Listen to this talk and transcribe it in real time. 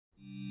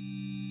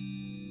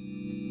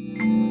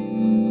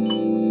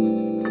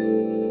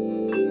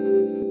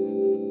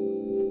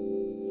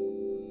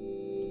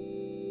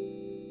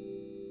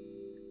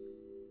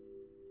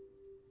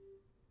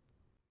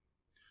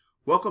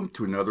Welcome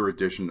to another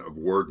edition of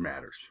Word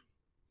Matters.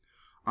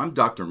 I'm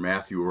Dr.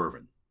 Matthew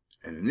Irvin,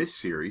 and in this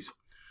series,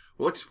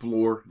 we'll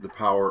explore the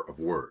power of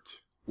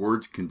words.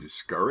 Words can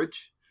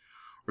discourage,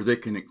 or they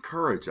can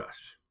encourage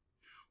us.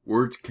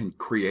 Words can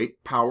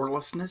create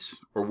powerlessness,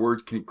 or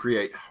words can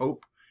create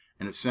hope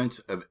and a sense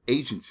of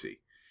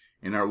agency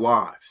in our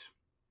lives.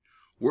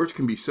 Words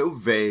can be so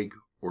vague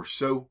or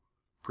so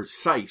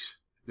precise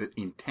that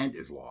intent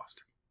is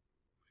lost.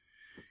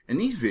 In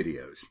these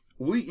videos,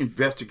 we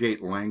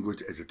investigate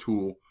language as a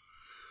tool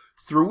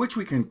through which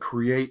we can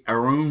create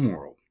our own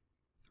world,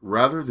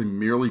 rather than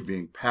merely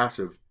being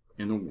passive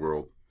in a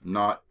world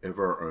not of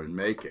our own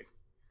making.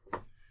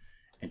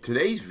 In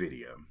today's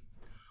video,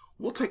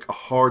 we'll take a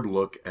hard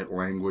look at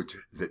language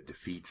that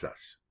defeats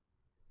us.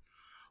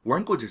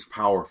 Language is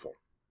powerful.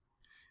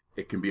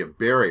 It can be a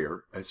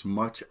barrier as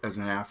much as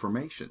an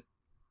affirmation.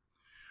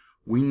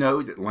 We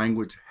know that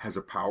language has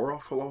a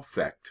powerful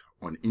effect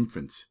on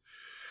infants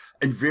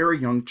and very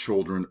young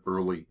children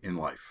early in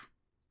life.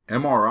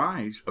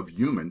 MRIs of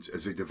humans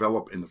as they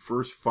develop in the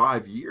first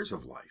 5 years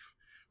of life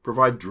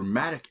provide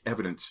dramatic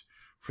evidence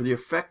for the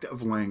effect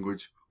of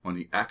language on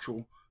the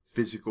actual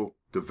physical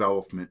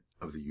development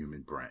of the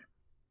human brain.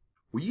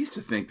 We used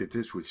to think that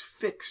this was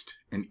fixed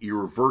and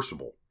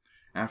irreversible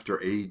after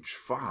age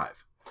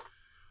 5,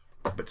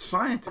 but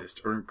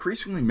scientists are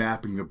increasingly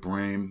mapping the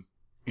brain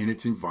in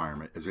its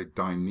environment as a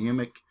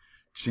dynamic,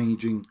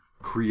 changing,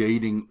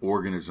 creating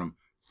organism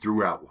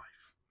throughout life.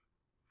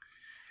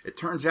 It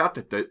turns out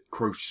that the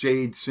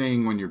crocheted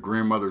saying on your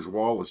grandmother's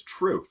wall is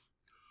true.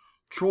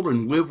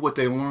 Children live what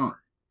they learn.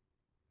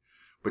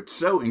 But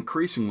so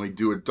increasingly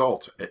do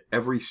adults at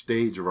every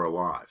stage of our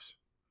lives.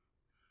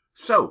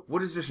 So, what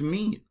does this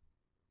mean?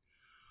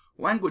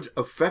 Language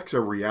affects our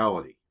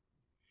reality.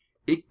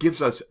 It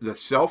gives us the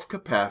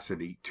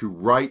self-capacity to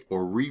write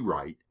or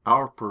rewrite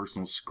our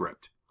personal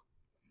script.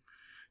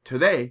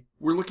 Today,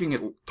 we're looking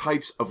at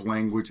types of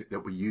language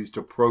that we use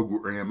to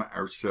program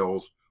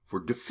ourselves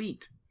for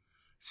defeat.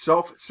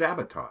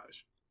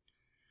 Self-sabotage.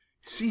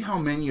 See how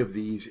many of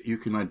these you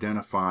can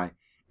identify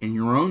in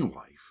your own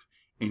life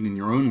and in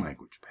your own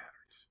language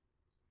patterns.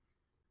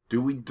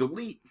 Do we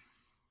delete?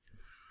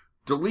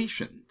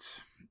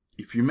 Deletions.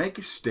 If you make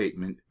a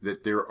statement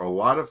that there are a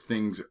lot of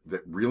things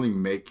that really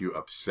make you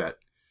upset,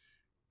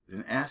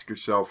 then ask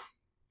yourself,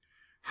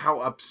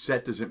 how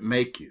upset does it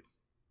make you?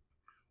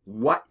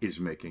 What is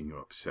making you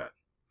upset?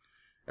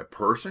 A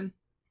person?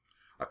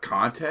 A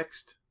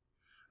context?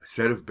 A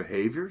set of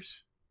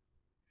behaviors?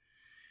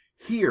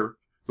 Here,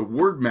 the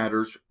word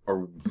matters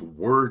are the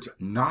words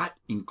not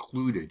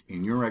included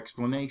in your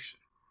explanation.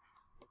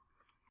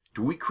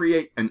 Do we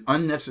create an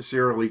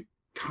unnecessarily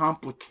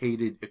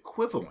complicated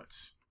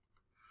equivalence?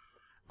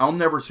 I'll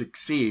never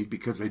succeed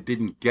because I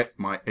didn't get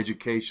my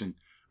education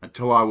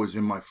until I was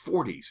in my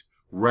 40s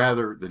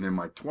rather than in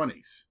my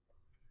 20s.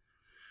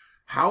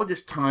 How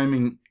does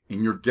timing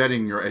in your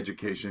getting your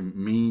education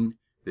mean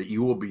that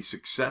you will be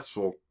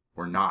successful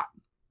or not?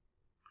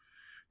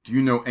 Do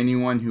you know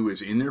anyone who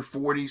is in their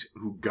 40s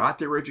who got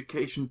their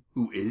education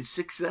who is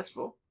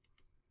successful?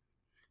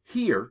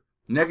 Here,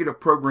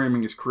 negative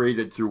programming is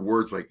created through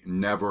words like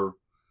never,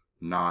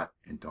 not,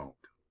 and don't.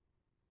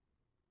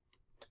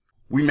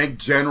 We make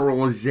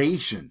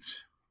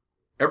generalizations.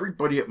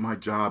 Everybody at my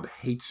job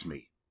hates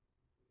me.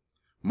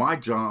 My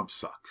job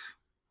sucks.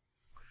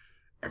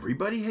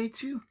 Everybody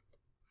hates you?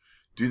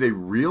 Do they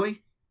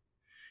really?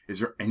 Is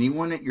there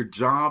anyone at your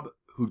job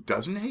who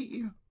doesn't hate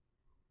you?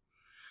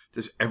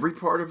 Does every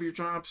part of your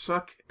job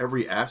suck?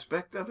 Every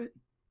aspect of it?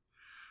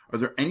 Are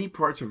there any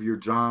parts of your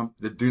job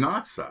that do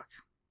not suck?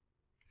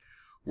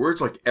 Words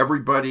like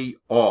everybody,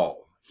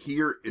 all,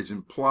 here is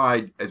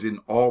implied as in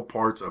all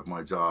parts of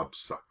my job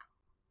suck.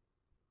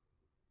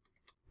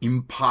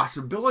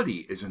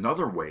 Impossibility is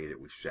another way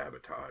that we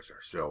sabotage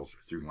ourselves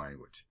through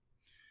language.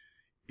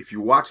 If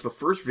you watch the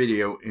first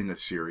video in the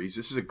series,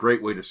 this is a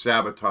great way to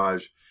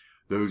sabotage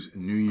those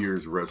New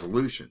Year's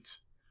resolutions.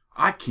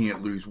 I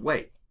can't lose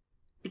weight.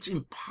 It's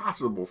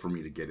impossible for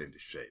me to get into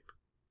shape.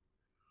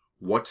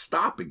 What's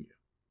stopping you?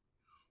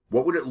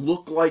 What would it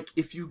look like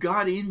if you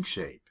got in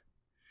shape?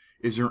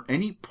 Is there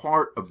any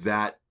part of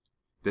that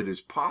that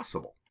is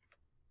possible?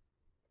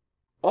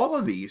 All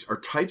of these are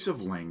types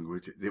of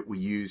language that we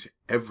use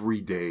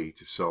every day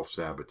to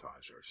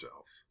self-sabotage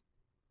ourselves.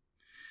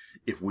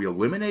 If we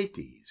eliminate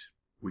these,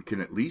 we can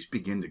at least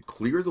begin to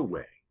clear the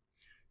way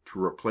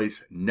to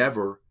replace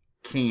never,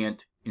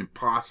 can't,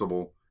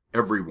 impossible,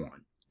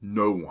 everyone,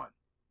 no one.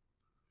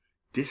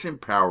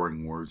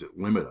 Disempowering words that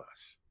limit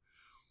us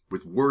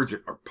with words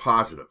that are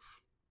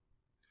positive.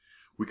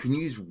 We can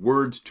use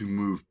words to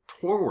move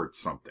toward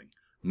something,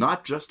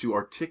 not just to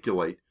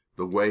articulate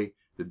the way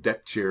the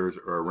deck chairs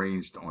are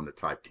arranged on the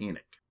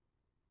Titanic.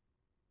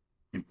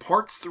 In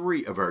part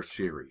 3 of our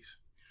series,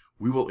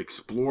 we will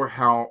explore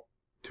how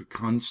to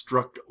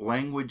construct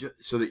language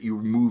so that you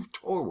move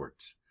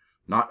towards,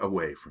 not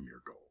away from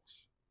your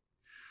goals.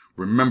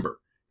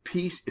 Remember,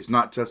 peace is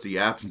not just the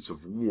absence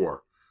of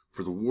war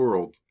for the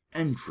world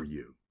and for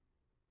you.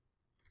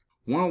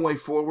 Want a way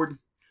forward?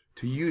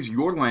 to use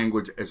your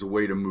language as a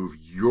way to move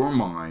your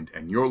mind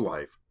and your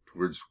life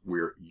towards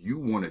where you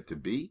want it to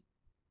be,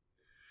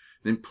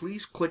 then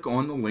please click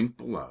on the link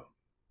below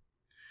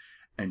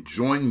and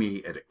join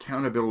me at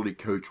Accountability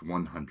Coach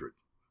 100.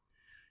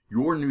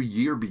 Your new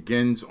year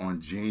begins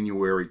on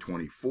January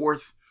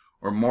 24th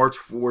or March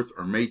 4th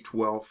or May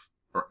 12th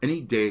or any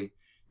day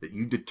that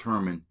you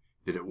determine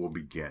that it will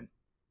begin.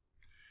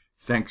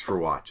 Thanks for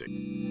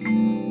watching.